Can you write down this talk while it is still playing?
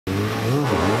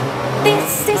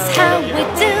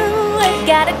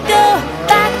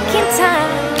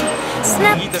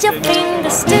Snap your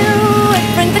fingers to it,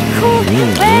 bring the cool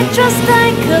retro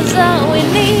style, 'cause all we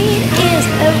need is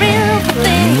a real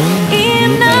thing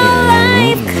in our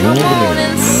life. Come on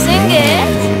and sing it.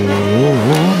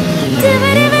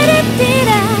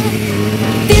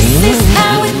 This is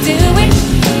how we do it.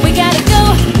 We gotta go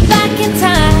back in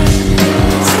time.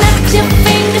 Snap your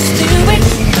fingers to it,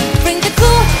 bring the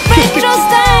cool retro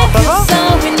style, 'cause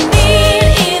all we need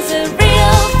is a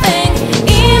real thing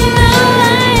in our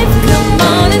life. Come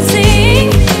on and sing.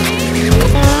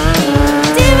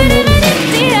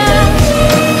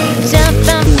 Jump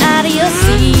up out of your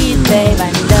seat, babe,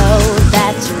 I know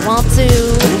that you want to.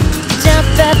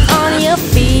 Jump up on your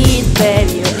feet, babe,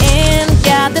 you ain't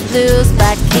got the blues.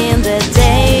 Back in the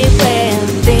day when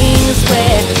things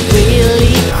were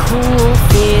really cool,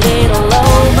 fit it all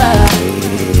over.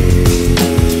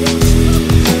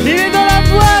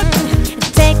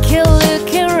 Take a look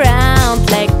around,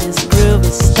 like this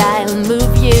groovy style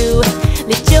move you.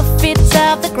 Lift your feet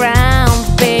off the ground,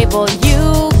 babe, all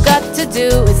you got to do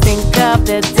is think of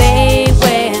the day